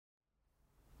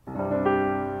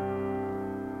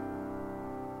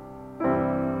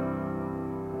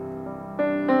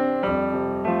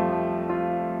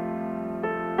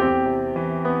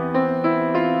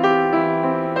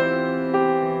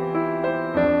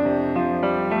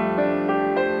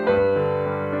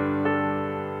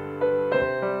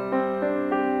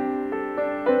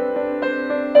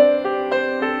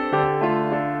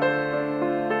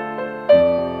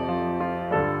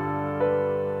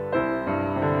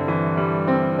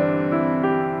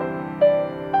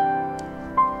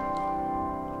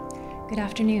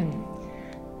afternoon.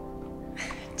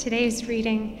 Today's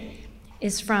reading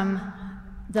is from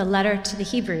the letter to the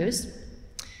Hebrews,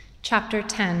 chapter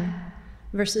 10,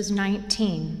 verses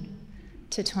 19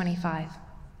 to 25.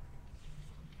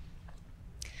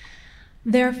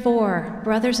 Therefore,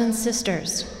 brothers and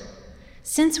sisters,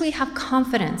 since we have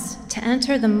confidence to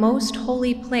enter the most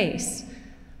holy place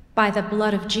by the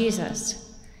blood of Jesus,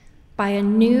 by a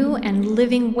new and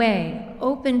living way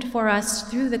opened for us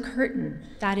through the curtain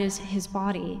that is his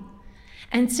body,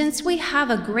 and since we have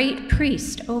a great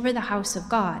priest over the house of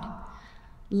God,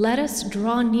 let us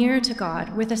draw near to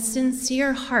God with a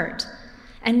sincere heart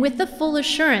and with the full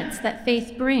assurance that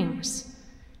faith brings,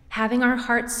 having our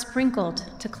hearts sprinkled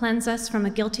to cleanse us from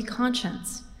a guilty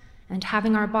conscience, and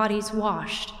having our bodies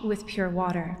washed with pure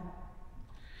water.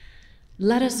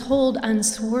 Let us hold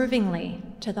unswervingly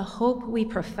to the hope we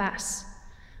profess,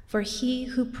 for he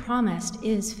who promised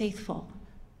is faithful.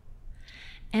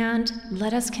 And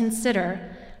let us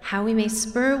consider how we may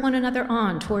spur one another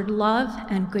on toward love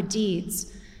and good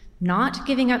deeds, not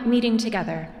giving up meeting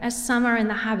together, as some are in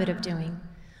the habit of doing,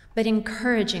 but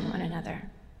encouraging one another,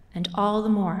 and all the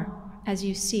more as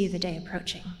you see the day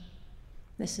approaching.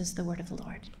 This is the word of the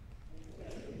Lord.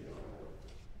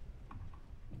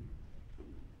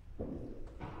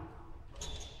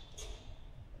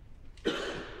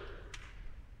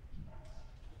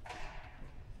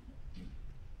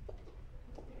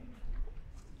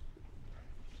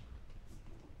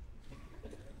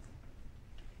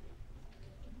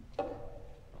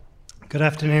 Good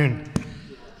afternoon.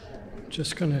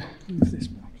 Just going to move this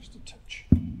back just a touch.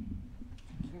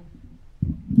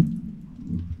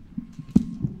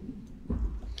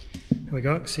 Here we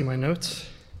go. See my notes.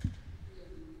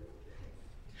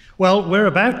 Well, we're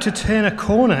about to turn a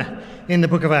corner in the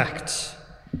book of Acts.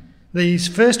 These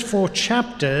first 4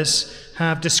 chapters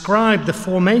have described the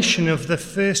formation of the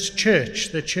first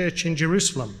church, the church in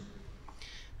Jerusalem.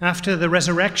 After the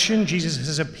resurrection, Jesus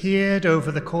has appeared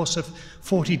over the course of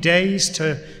 40 days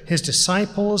to his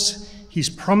disciples.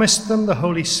 He's promised them the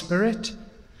Holy Spirit.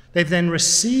 They've then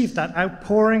received that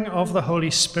outpouring of the Holy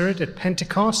Spirit at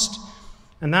Pentecost,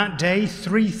 and that day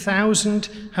 3,000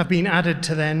 have been added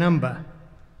to their number.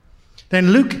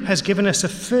 Then Luke has given us a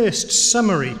first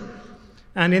summary,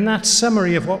 and in that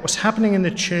summary of what was happening in the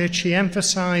church, he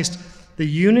emphasized the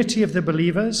unity of the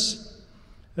believers,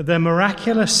 the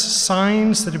miraculous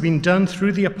signs that have been done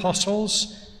through the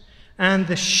apostles, and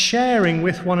the sharing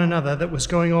with one another that was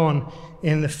going on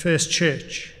in the first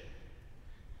church.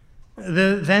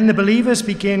 Then the believers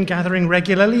begin gathering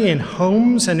regularly in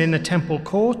homes and in the temple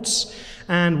courts,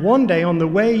 and one day on the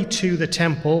way to the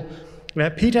temple,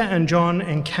 Peter and John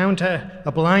encounter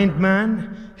a blind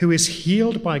man who is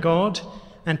healed by God,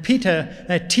 and Peter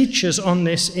teaches on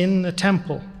this in the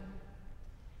temple.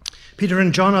 Peter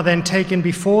and John are then taken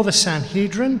before the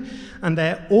Sanhedrin, and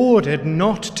they're ordered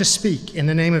not to speak in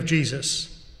the name of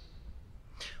Jesus.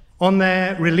 On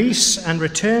their release and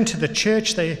return to the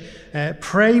church, they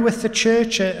pray with the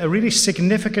church, a really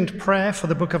significant prayer for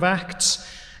the book of Acts.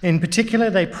 In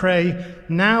particular, they pray,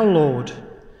 "Now, Lord,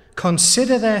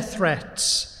 consider their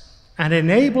threats and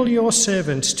enable your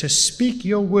servants to speak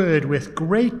your word with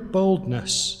great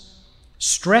boldness.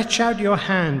 Stretch out your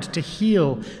hand to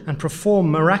heal and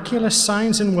perform miraculous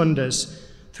signs and wonders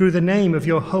through the name of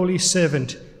your holy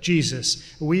servant, Jesus."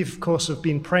 We've, of course, have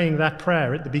been praying that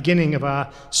prayer at the beginning of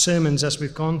our sermons as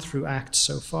we've gone through Acts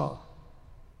so far.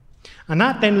 And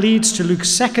that then leads to Luke's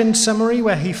second summary,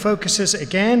 where he focuses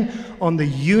again on the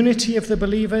unity of the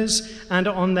believers and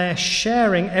on their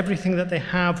sharing everything that they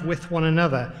have with one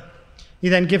another. He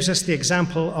then gives us the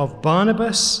example of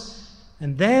Barnabas,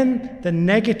 and then the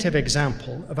negative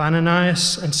example of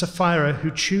Ananias and Sapphira, who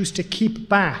choose to keep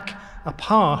back a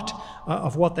part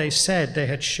of what they said they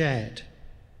had shared.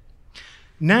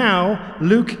 Now,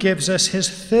 Luke gives us his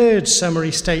third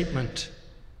summary statement,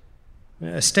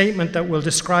 a statement that will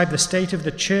describe the state of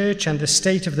the church and the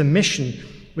state of the mission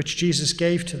which Jesus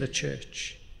gave to the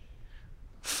church.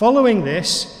 Following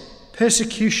this,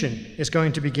 persecution is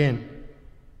going to begin.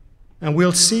 And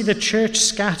we'll see the church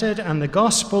scattered and the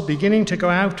gospel beginning to go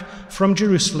out from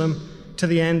Jerusalem to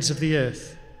the ends of the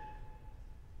earth.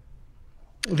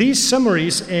 These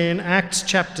summaries in Acts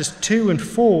chapters 2 and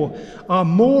 4 are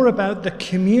more about the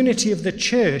community of the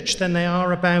church than they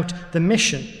are about the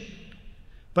mission.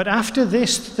 But after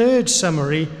this third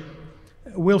summary,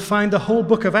 we'll find the whole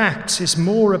book of Acts is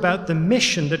more about the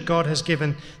mission that God has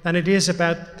given than it is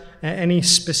about any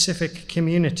specific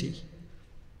community.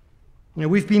 Now,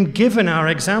 we've been given our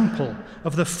example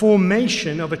of the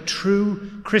formation of a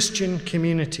true Christian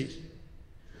community.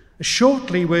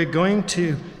 Shortly, we're going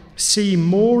to see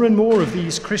more and more of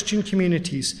these Christian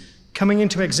communities coming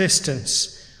into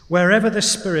existence wherever the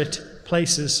Spirit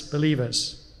places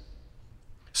believers.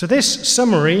 So this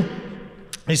summary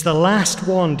is the last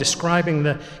one describing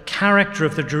the character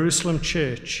of the Jerusalem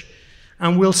church.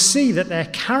 And we'll see that their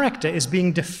character is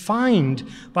being defined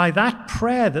by that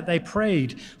prayer that they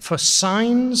prayed for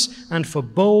signs and for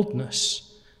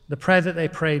boldness, the prayer that they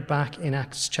prayed back in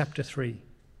Acts chapter 3.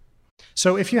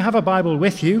 So if you have a Bible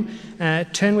with you,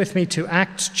 turn with me to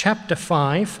Acts chapter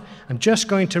 5. I'm just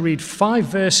going to read 5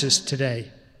 verses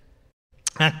today.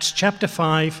 Acts chapter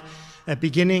 5,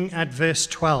 beginning at verse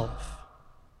 12.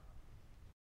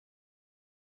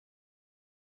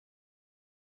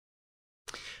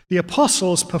 The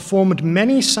apostles performed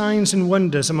many signs and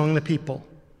wonders among the people,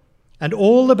 and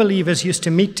all the believers used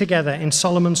to meet together in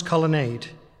Solomon's colonnade.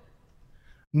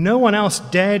 No one else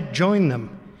dared join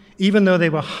them, even though they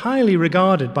were highly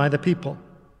regarded by the people.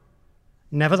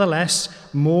 Nevertheless,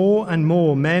 more and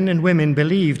more men and women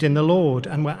believed in the Lord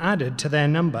and were added to their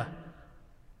number.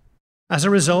 As a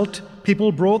result,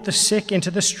 people brought the sick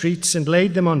into the streets and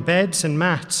laid them on beds and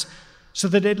mats, so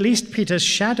that at least Peter's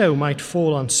shadow might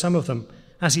fall on some of them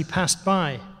as he passed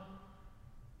by.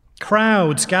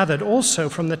 Crowds gathered also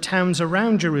from the towns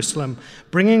around Jerusalem,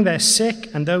 bringing their sick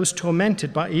and those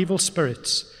tormented by evil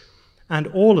spirits, and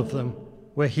all of them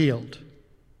were healed.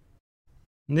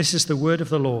 And this is the word of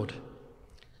the Lord.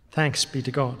 Thanks be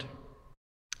to God.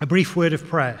 A brief word of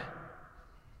prayer.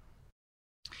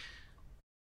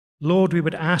 Lord, we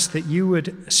would ask that you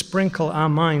would sprinkle our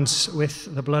minds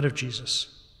with the blood of Jesus,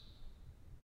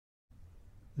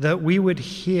 that we would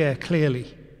hear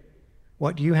clearly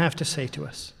what you have to say to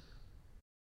us.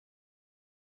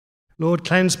 Lord,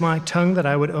 cleanse my tongue that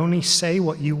I would only say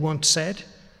what you want said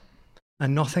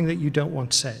and nothing that you don't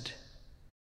want said.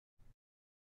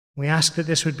 We ask that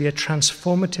this would be a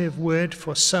transformative word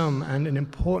for some and an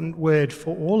important word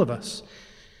for all of us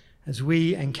as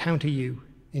we encounter you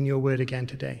in your word again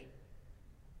today.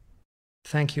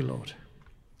 Thank you, Lord.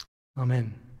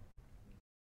 Amen.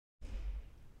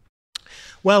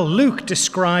 Well, Luke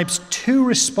describes 2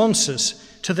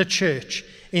 responses to the church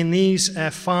in these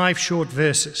 5 short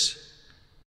verses.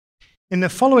 In the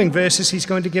following verses, he's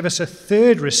going to give us a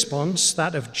 3rd response,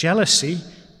 that of jealousy,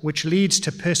 which leads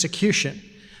to persecution.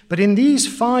 But in these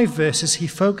 5 verses, he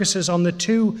focuses on the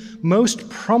 2 most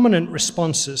prominent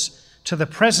responses to the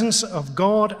presence of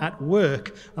God at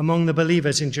work among the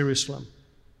believers in Jerusalem: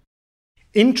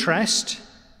 interest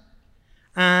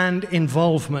and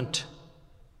involvement.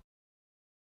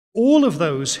 All of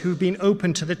those who've been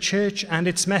open to the church and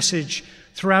its message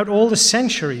throughout all the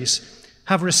centuries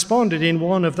have responded in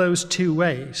one of those 2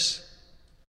 ways.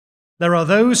 There are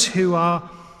those who are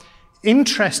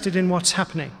interested in what's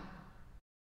happening,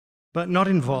 but not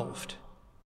involved.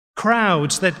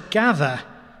 Crowds that gather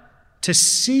to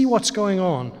see what's going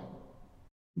on,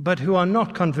 but who are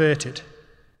not converted.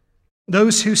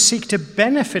 Those who seek to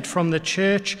benefit from the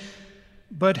church,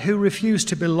 but who refuse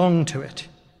to belong to it.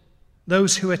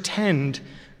 Those who attend,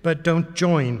 but don't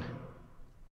join.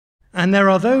 And there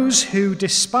are those who,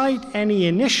 despite any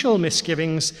initial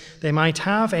misgivings they might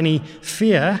have, any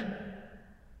fear,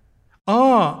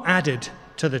 are added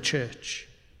to the church,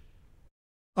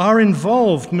 are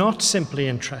involved, not simply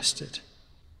interested,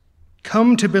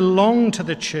 come to belong to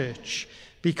the church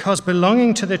because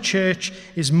belonging to the church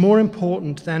is more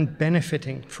important than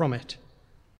benefiting from it.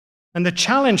 And the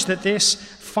challenge that this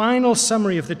final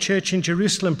summary of the church in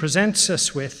Jerusalem presents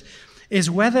us with is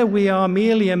whether we are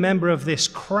merely a member of this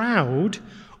crowd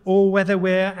or whether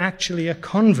we're actually a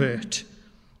convert,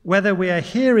 whether we are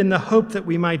here in the hope that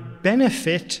we might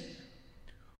benefit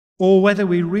or whether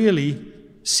we really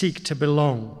seek to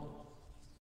belong.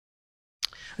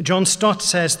 John Stott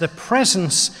says the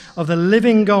presence of the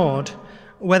living God,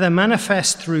 whether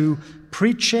manifest through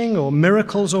preaching or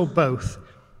miracles or both,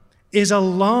 is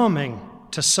alarming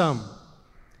to some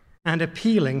and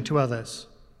appealing to others.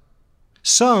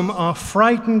 Some are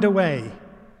frightened away,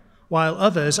 while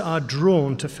others are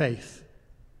drawn to faith.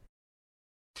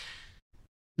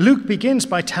 Luke begins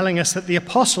by telling us that the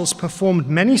apostles performed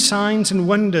many signs and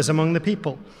wonders among the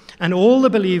people, and all the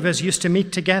believers used to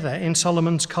meet together in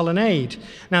Solomon's colonnade.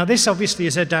 Now, this obviously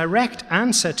is a direct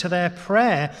answer to their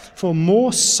prayer for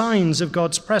more signs of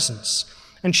God's presence.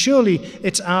 And surely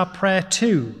it's our prayer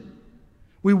too.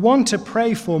 We want to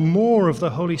pray for more of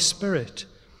the Holy Spirit.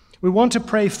 We want to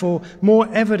pray for more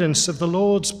evidence of the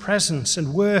Lord's presence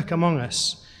and work among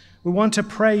us. We want to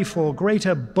pray for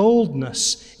greater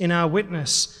boldness in our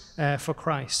witness for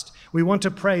Christ. We want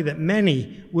to pray that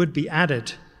many would be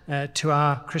added to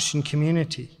our Christian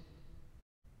community.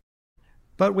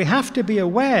 But we have to be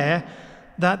aware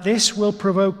that this will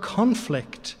provoke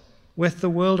conflict with the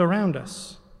world around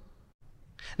us.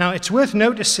 Now, it's worth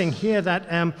noticing here that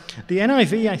the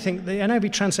NIV, I think the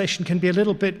NIV translation can be a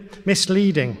little bit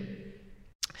misleading.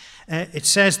 It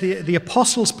says the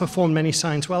apostles performed many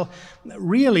signs. Well,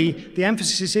 really, the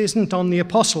emphasis isn't on the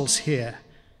apostles here.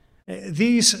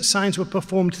 These signs were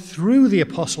performed through the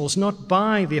apostles, not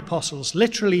by the apostles,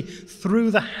 literally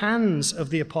through the hands of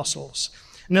the apostles.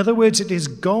 In other words, it is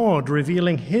God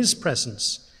revealing his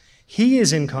presence. He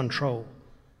is in control,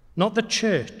 not the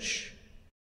church.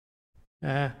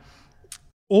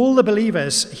 All the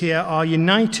believers here are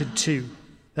united too.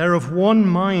 They're of one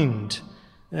mind.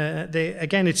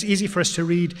 Again, it's easy for us to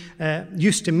read,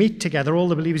 used to meet together, all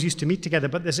the believers used to meet together,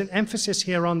 but there's an emphasis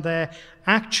here on their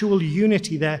actual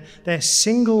unity, their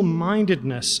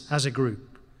single-mindedness as a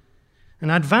group. And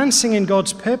advancing in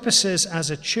God's purposes as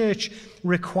a church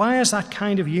requires that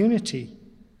kind of unity.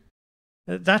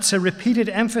 That's a repeated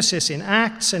emphasis in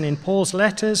Acts and in Paul's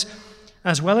letters,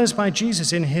 as well as by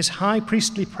Jesus in his high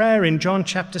priestly prayer in John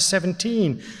chapter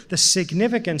 17, the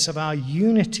significance of our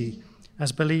unity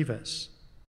as believers.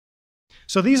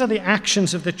 So these are the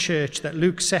actions of the church that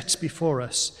Luke sets before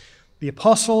us. The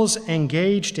apostles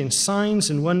engaged in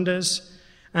signs and wonders,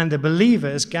 and the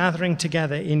believers gathering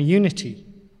together in unity.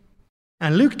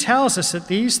 And Luke tells us that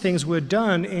these things were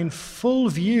done in full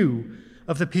view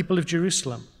of the people of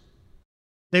Jerusalem.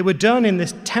 They were done in the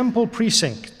temple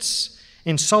precincts,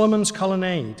 in Solomon's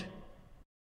colonnade.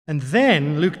 And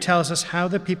then Luke tells us how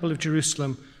the people of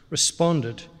Jerusalem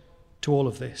responded to all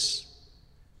of this.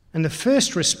 And the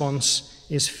first response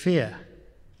is fear.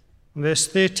 In verse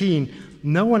 13,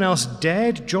 no one else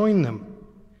dared join them,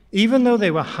 even though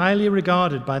they were highly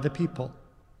regarded by the people.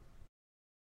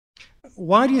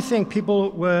 Why do you think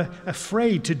people were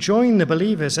afraid to join the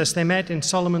believers as they met in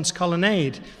Solomon's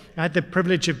colonnade? I had the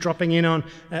privilege of dropping in on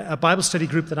a Bible study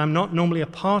group that I'm not normally a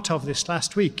part of this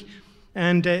last week.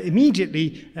 And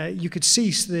immediately you could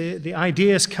see the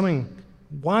ideas coming.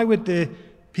 Why would the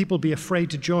people be afraid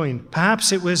to join?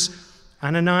 Perhaps it was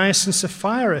Ananias and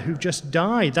Sapphira who just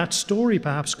died. That story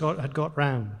perhaps had got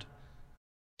round.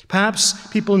 Perhaps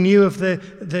people knew of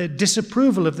the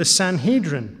disapproval of the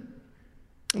Sanhedrin,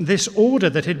 this order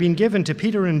that had been given to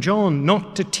Peter and John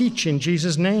not to teach in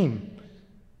Jesus' name.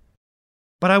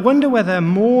 But I wonder whether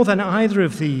more than either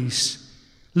of these,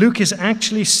 Luke is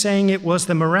actually saying it was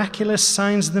the miraculous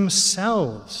signs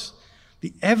themselves,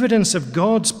 the evidence of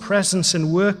God's presence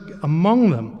and work among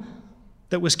them,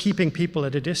 that was keeping people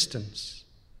at a distance.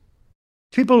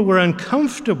 People were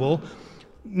uncomfortable,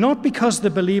 not because the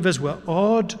believers were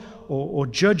odd or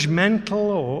judgmental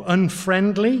or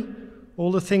unfriendly,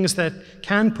 all the things that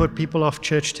can put people off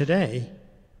church today.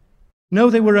 No,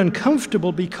 they were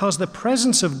uncomfortable because the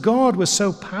presence of God was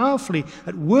so powerfully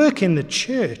at work in the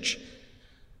church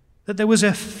that there was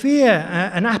a fear,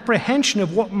 an apprehension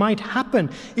of what might happen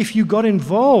if you got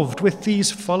involved with these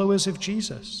followers of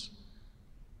Jesus.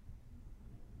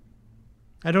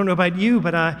 I don't know about you,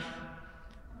 but I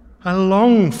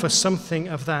long for something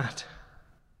of that.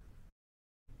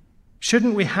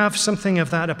 Shouldn't we have something of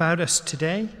that about us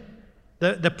today?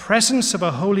 The presence of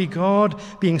a holy God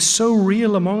being so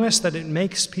real among us that it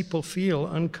makes people feel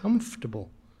uncomfortable.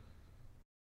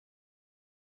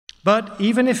 But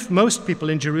even if most people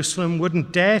in Jerusalem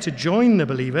wouldn't dare to join the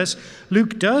believers,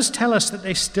 Luke does tell us that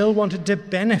they still wanted to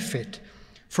benefit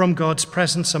from God's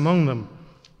presence among them.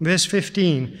 Verse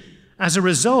 15, as a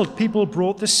result, people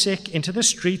brought the sick into the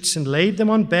streets and laid them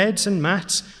on beds and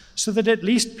mats so that at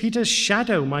least Peter's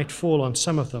shadow might fall on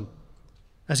some of them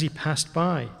as he passed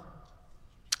by.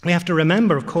 We have to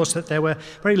remember, of course, that there were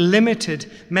very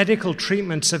limited medical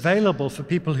treatments available for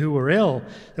people who were ill.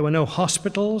 There were no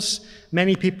hospitals.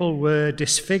 Many people were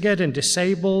disfigured and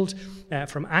disabled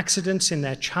from accidents in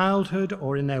their childhood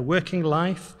or in their working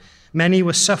life. Many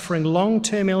were suffering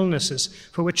long-term illnesses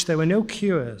for which there were no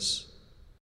cures.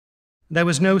 There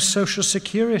was no social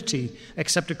security,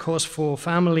 except, of course, for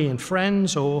family and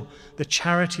friends or the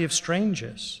charity of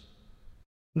strangers.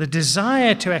 The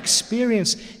desire to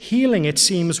experience healing, it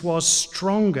seems, was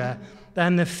stronger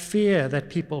than the fear that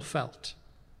people felt.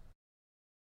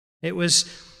 It was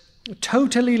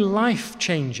totally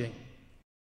life-changing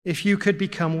if you could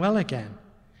become well again.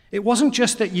 It wasn't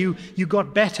just that you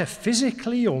got better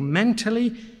physically or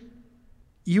mentally.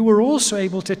 You were also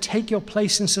able to take your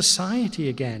place in society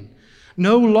again,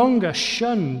 no longer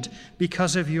shunned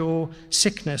because of your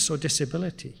sickness or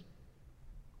disability.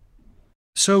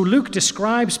 So Luke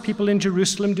describes people in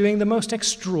Jerusalem doing the most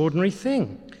extraordinary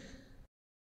thing.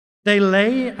 They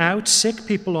lay out sick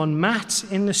people on mats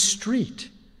in the street,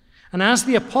 And as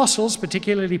the apostles,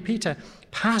 particularly Peter,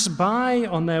 pass by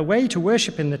on their way to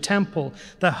worship in the temple,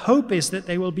 the hope is that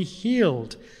they will be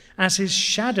healed as his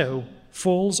shadow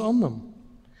falls on them.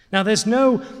 Now, there's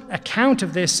no account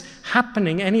of this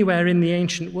happening anywhere in the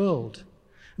ancient world.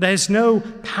 There's no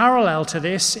parallel to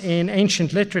this in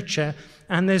ancient literature,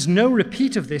 and there's no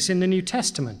repeat of this in the New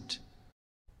Testament.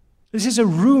 This is a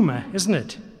rumor, isn't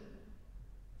it?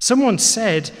 Someone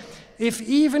said, if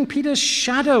even Peter's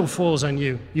shadow falls on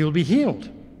you, you'll be healed.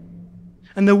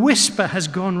 And the whisper has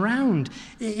gone round.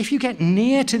 If you get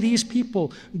near to these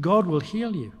people, God will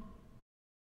heal you.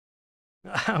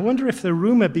 I wonder if the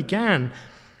rumor began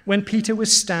when Peter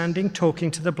was standing talking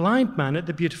to the blind man at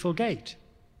the Beautiful Gate.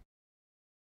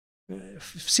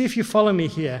 See if you follow me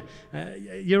here.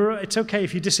 It's okay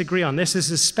if you disagree on this. This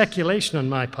is speculation on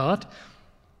my part.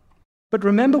 But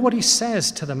remember what he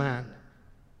says to the man.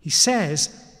 He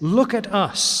says, look at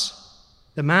us.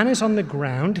 The man is on the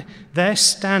ground. They're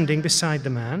standing beside the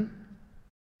man.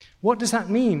 What does that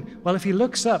mean? Well, if he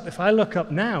looks up, if I look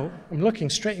up now, I'm looking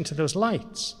straight into those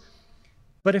lights.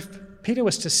 But if Peter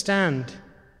was to stand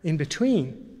in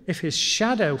between, if his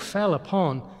shadow fell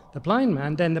upon the blind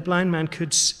man, then the blind man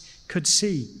could see.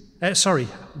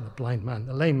 The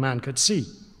lame man could see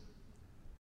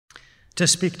to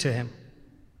speak to him.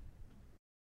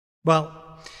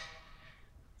 Well,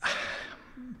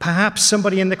 perhaps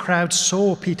somebody in the crowd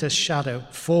saw Peter's shadow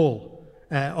fall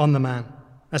on the man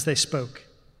as they spoke.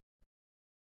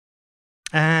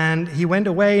 And he went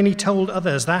away and he told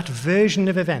others that version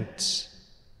of events.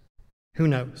 Who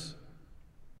knows?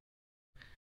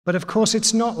 But of course,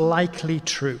 it's not likely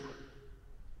true.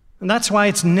 And that's why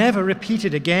it's never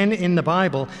repeated again in the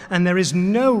Bible, and there is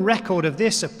no record of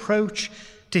this approach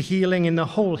to healing in the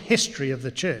whole history of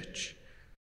the church.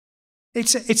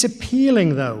 It's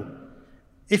appealing, though,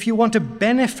 if you want to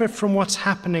benefit from what's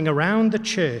happening around the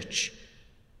church,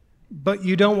 but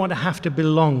you don't want to have to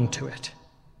belong to it.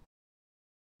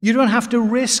 You don't have to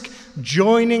risk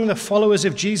joining the followers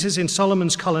of Jesus in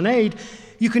Solomon's colonnade.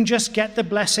 You can just get the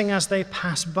blessing as they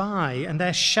pass by, and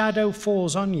their shadow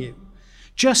falls on you,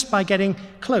 just by getting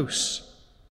close.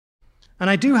 And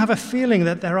I do have a feeling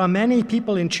that there are many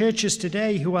people in churches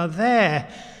today who are there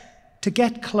to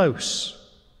get close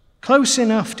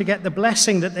enough to get the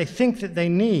blessing that they think that they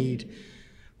need,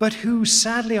 but who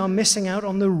sadly are missing out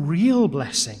on the real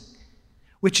blessing,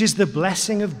 which is the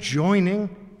blessing of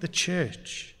joining the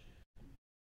church.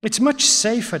 It's much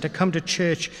safer to come to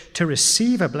church to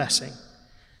receive a blessing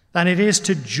than it is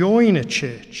to join a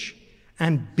church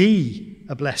and be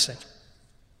a blessing.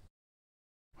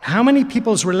 How many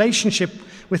people's relationship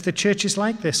with the church is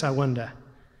like this, I wonder?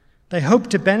 They hope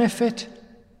to benefit,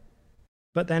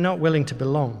 but they're not willing to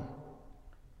belong.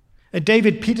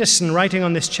 David Peterson, writing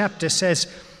on this chapter,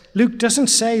 says, Luke doesn't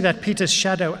say that Peter's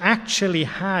shadow actually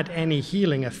had any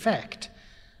healing effect,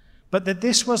 but that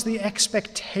this was the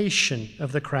expectation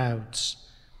of the crowds.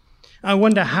 I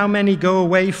wonder how many go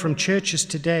away from churches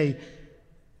today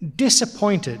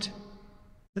disappointed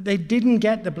that they didn't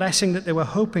get the blessing that they were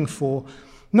hoping for,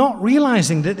 not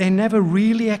realizing that they never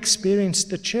really experienced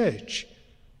the church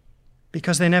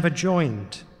because they never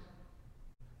joined.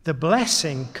 The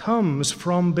blessing comes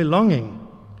from belonging.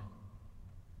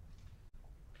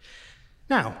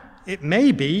 Now, it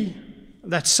may be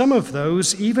that some of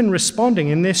those, even responding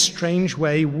in this strange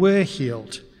way, were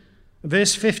healed.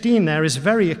 Verse 15 there is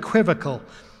very equivocal,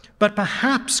 but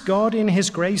perhaps God in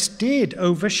his grace did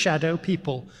overshadow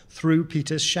people through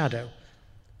Peter's shadow.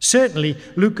 Certainly,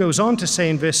 Luke goes on to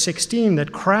say in verse 16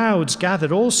 that crowds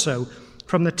gathered also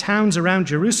from the towns around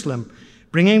Jerusalem,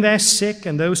 bringing their sick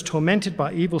and those tormented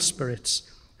by evil spirits,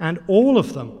 and all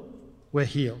of them were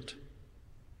healed.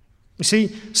 You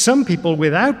see, some people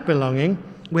without belonging,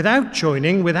 without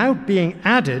joining, without being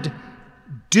added,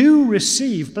 do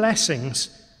receive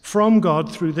blessings from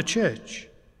God through the church.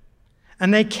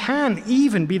 And they can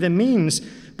even be the means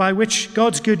by which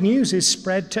God's good news is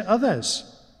spread to others.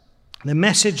 The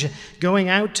message going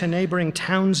out to neighboring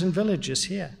towns and villages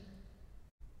here.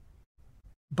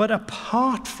 But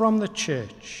apart from the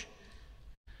church,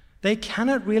 they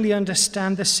cannot really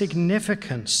understand the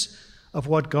significance of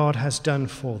what God has done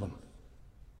for them.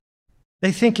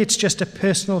 They think it's just a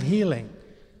personal healing,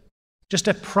 just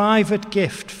a private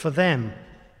gift for them.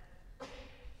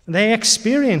 They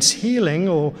experience healing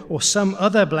or some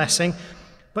other blessing,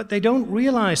 but they don't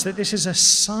realize that this is a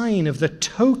sign of the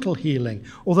total healing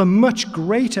or the much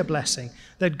greater blessing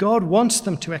that God wants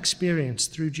them to experience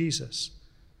through Jesus.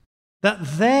 That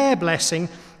their blessing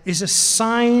is a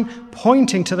sign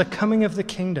pointing to the coming of the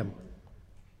kingdom.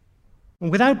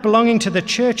 And without belonging to the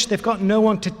church, they've got no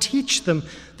one to teach them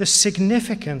the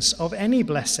significance of any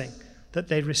blessing that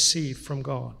they receive from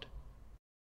God.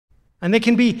 And they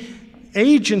can be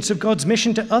agents of God's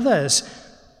mission to others,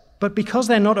 but because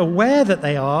they're not aware that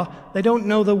they are, they don't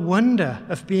know the wonder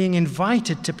of being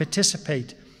invited to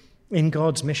participate in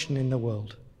God's mission in the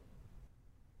world.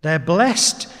 They're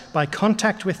blessed by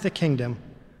contact with the kingdom,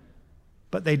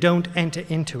 but they don't enter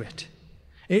into it.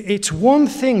 It's one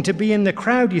thing to be in the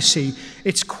crowd, you see.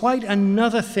 It's quite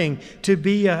another thing to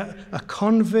be a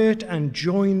convert and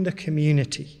join the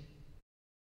community.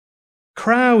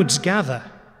 Crowds gather.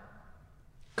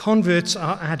 Converts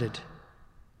are added.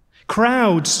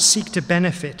 Crowds seek to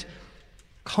benefit.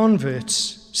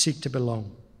 Converts seek to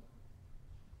belong.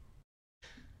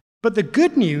 But the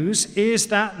good news is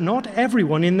that not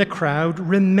everyone in the crowd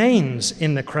remains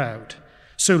in the crowd.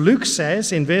 So Luke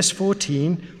says in verse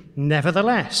 14,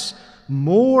 "Nevertheless,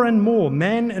 more and more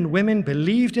men and women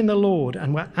believed in the Lord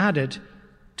and were added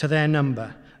to their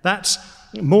number." That's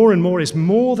more and more is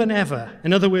more than ever.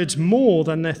 In other words, more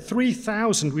than the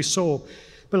 3,000 we saw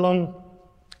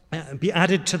be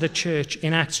added to the church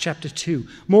in Acts chapter 2.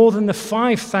 More than the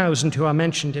 5,000 who are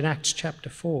mentioned in Acts chapter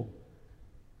 4.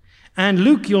 And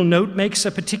Luke, you'll note, makes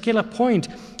a particular point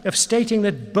of stating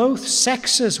that both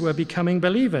sexes were becoming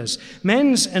believers.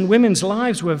 Men's and women's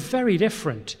lives were very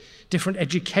different. Different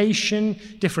education,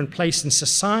 different place in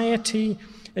society,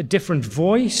 a different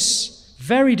voice,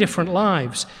 very different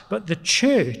lives. But the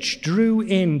church drew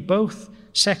in both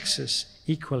sexes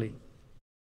equally.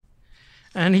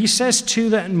 And he says, too,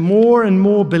 that more and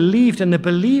more believed, and the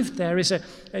believed there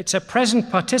it's a present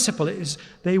participle.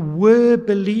 They were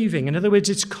believing. In other words,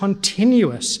 it's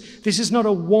continuous. This is not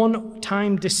a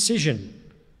one-time decision,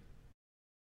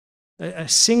 a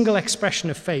single expression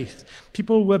of faith.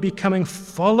 People were becoming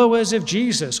followers of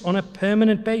Jesus on a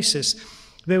permanent basis.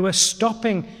 They were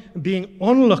stopping being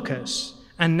onlookers,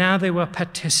 and now they were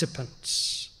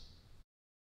participants.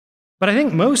 But I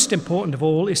think most important of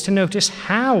all is to notice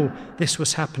how this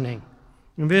was happening.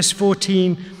 In verse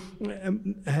 14,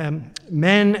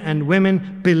 men and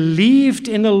women believed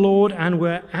in the Lord and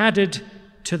were added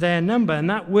to their number. And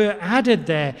that word added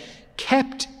there,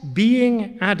 kept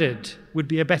being added, would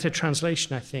be a better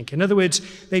translation, I think. In other words,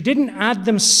 they didn't add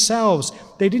themselves.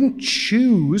 They didn't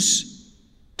choose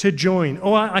to join.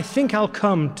 Oh, I think I'll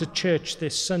come to church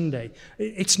this Sunday.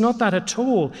 It's not that at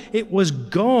all. It was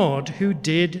God who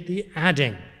did the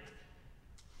adding.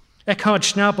 Eckhard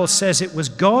Schnabel says it was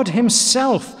God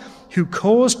himself who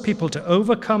caused people to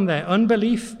overcome their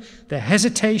unbelief, their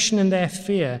hesitation, and their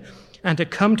fear, and to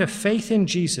come to faith in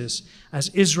Jesus as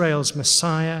Israel's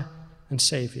Messiah and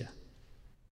Savior.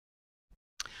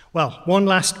 Well, one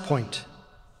last point.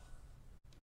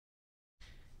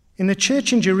 In the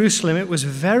church in Jerusalem, it was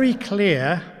very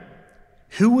clear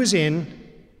who was in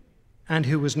and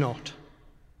who was not.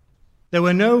 There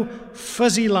were no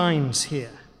fuzzy lines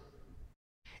here.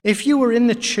 If you were in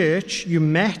the church, you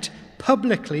met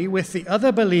publicly with the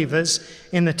other believers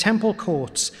in the temple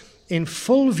courts in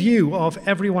full view of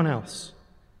everyone else.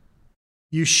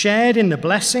 You shared in the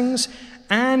blessings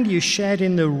and you shared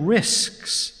in the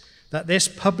risks that this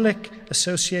public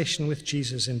association with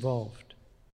Jesus involved.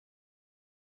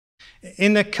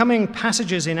 In the coming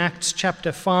passages in Acts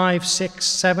chapter 5, 6,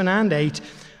 7, and 8,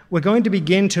 we're going to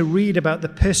begin to read about the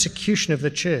persecution of the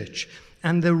church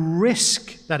and the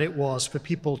risk that it was for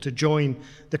people to join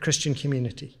the Christian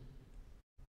community.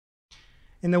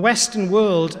 In the Western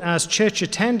world, as church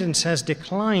attendance has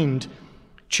declined,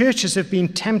 churches have been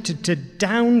tempted to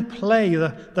downplay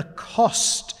the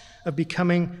cost of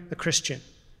becoming a Christian.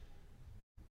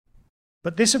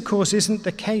 But this, of course, isn't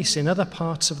the case in other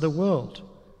parts of the world.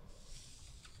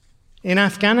 In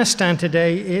Afghanistan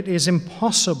today, it is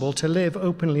impossible to live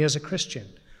openly as a Christian.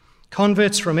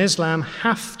 Converts from Islam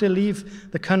have to leave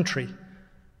the country,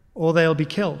 or they'll be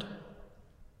killed.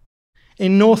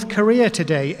 In North Korea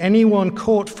today, anyone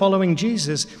caught following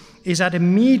Jesus is at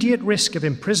immediate risk of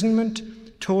imprisonment,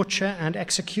 torture, and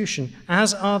execution,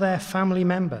 as are their family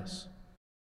members.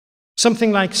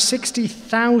 Something like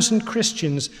 60,000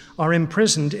 Christians are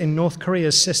imprisoned in North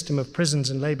Korea's system of prisons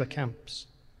and labor camps.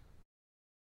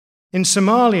 In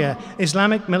Somalia,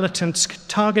 Islamic militants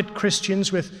target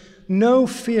Christians with no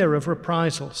fear of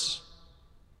reprisals.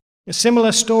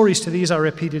 Similar stories to these are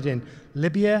repeated in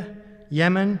Libya,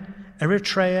 Yemen,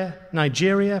 Eritrea,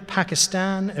 Nigeria,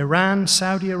 Pakistan, Iran,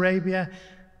 Saudi Arabia.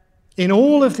 In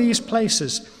all of these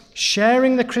places,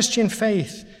 sharing the Christian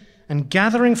faith and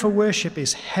gathering for worship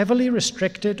is heavily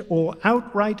restricted or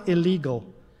outright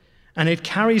illegal, and it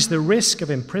carries the risk of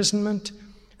imprisonment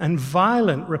and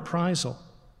violent reprisal.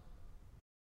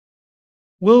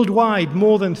 Worldwide,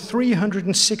 more than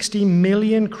 360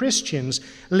 million Christians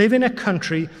live in a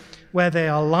country where they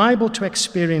are liable to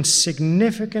experience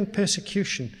significant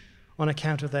persecution on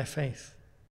account of their faith.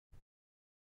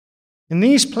 In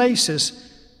these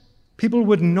places, people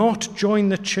would not join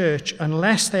the church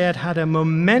unless they had had a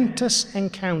momentous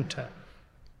encounter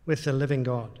with the living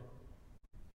God.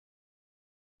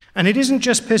 And it isn't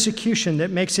just persecution that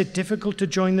makes it difficult to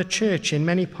join the church in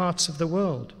many parts of the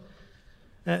world.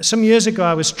 Some years ago,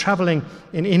 I was traveling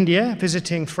in India,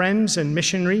 visiting friends and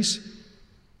missionaries.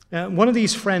 One of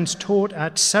these friends taught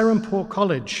at Serampore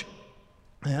College.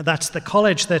 That's the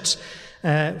college that's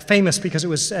famous because it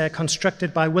was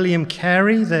constructed by William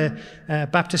Carey, the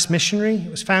Baptist missionary.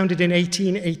 It was founded in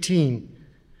 1818.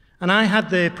 And I had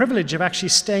the privilege of actually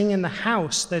staying in the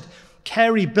house that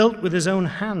Carey built with his own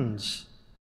hands.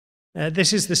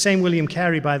 This is the same William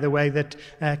Carey, by the way, that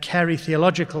Carey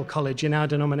Theological College in our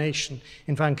denomination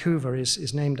in Vancouver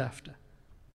is named after.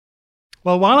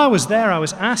 Well, while I was there, I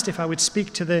was asked if I would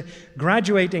speak to the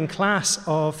graduating class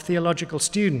of theological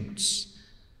students.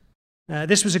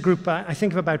 This was a group, I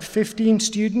think, of about 15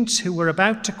 students who were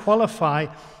about to qualify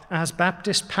as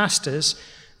Baptist pastors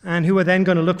and who were then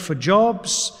going to look for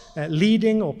jobs,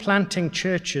 leading or planting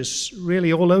churches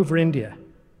really all over India.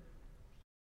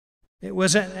 It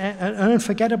was an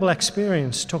unforgettable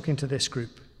experience talking to this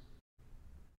group.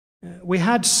 We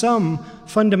had some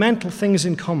fundamental things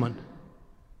in common.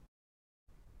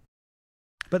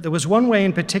 But there was one way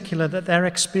in particular that their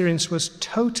experience was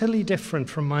totally different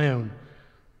from my own.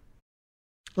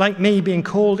 Like me, being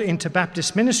called into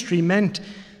Baptist ministry meant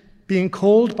being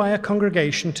called by a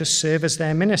congregation to serve as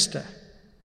their minister.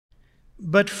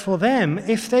 But for them,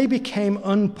 if they became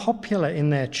unpopular in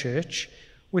their church,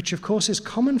 which of course is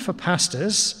common for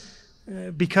pastors,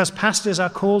 because pastors are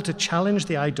called to challenge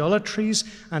the idolatries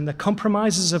and the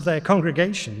compromises of their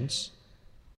congregations,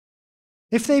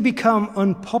 if they become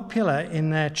unpopular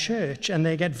in their church and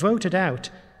they get voted out,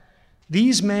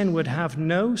 these men would have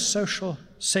no social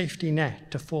safety net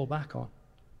to fall back on.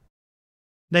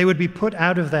 They would be put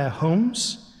out of their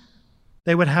homes,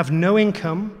 they would have no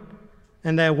income,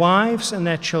 and their wives and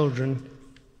their children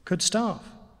could starve.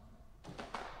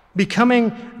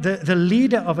 Becoming the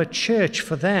leader of a church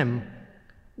for them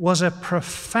was a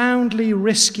profoundly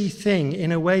risky thing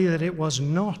in a way that it was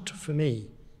not for me.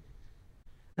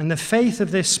 And the faith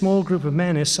of this small group of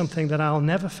men is something that I'll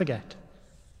never forget.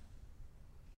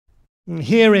 And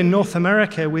here in North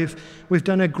America, we've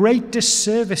done a great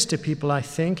disservice to people, I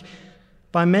think,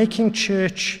 by making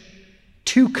church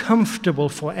too comfortable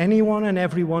for anyone and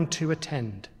everyone to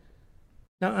attend.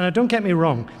 Now, don't get me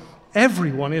wrong.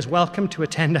 Everyone is welcome to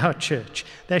attend our church.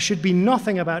 There should be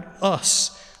nothing about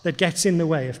us that gets in the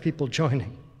way of people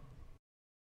joining.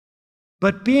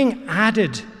 But being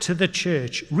added to the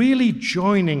church, really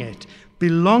joining it,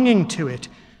 belonging to it,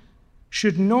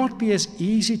 should not be as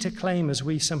easy to claim as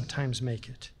we sometimes make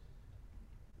it.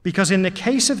 Because in the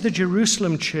case of the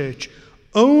Jerusalem church,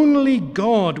 only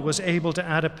God was able to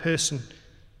add a person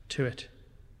to it.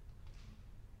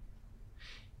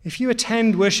 If you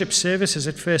attend worship services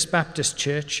at First Baptist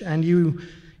Church and you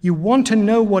want to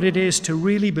know what it is to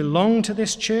really belong to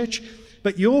this church,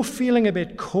 but you're feeling a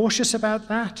bit cautious about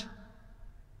that,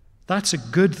 that's a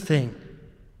good thing.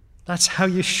 That's how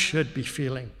you should be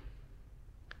feeling.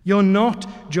 You're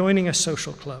not joining a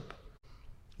social club.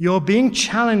 You're being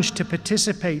challenged to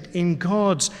participate in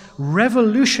God's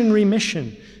revolutionary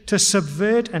mission to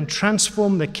subvert and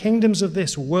transform the kingdoms of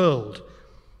this world.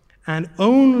 And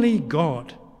only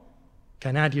God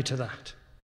can add you to that.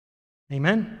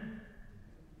 Amen?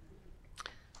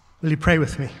 Will you pray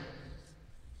with me?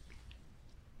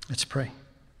 Let's pray.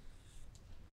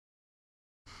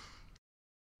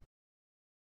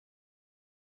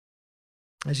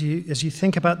 As you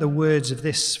think about the words of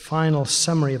this final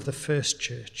summary of the first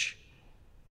church,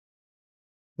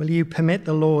 will you permit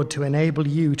the Lord to enable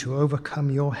you to overcome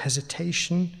your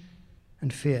hesitation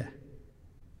and fear?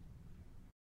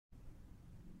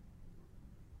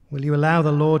 Will you allow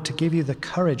the Lord to give you the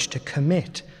courage to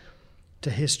commit to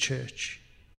his church?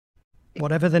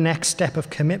 Whatever the next step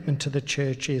of commitment to the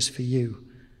church is for you,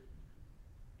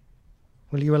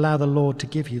 will you allow the Lord to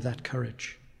give you that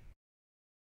courage?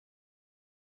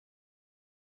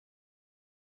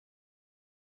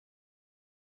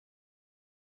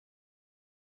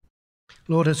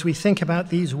 Lord, as we think about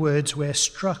these words, we're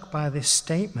struck by this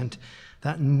statement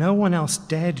that no one else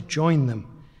dared join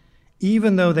them,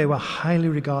 even though they were highly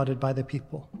regarded by the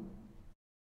people.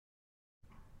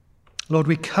 Lord,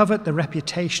 we covet the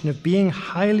reputation of being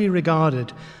highly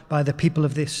regarded by the people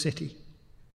of this city.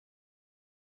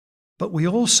 But we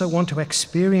also want to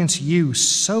experience you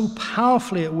so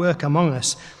powerfully at work among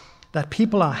us that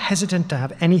people are hesitant to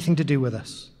have anything to do with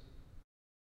us.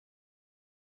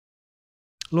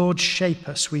 Lord, shape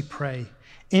us, we pray,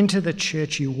 into the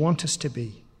church you want us to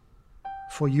be,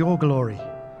 for your glory.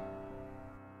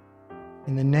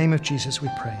 In the name of Jesus we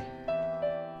pray.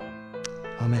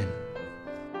 Amen.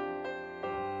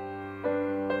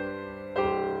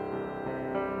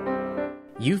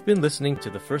 You've been listening to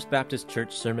the First Baptist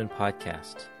Church Sermon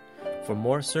Podcast. For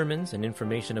more sermons and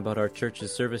information about our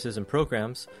church's services and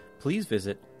programs, please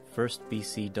visit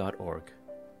firstbc.org.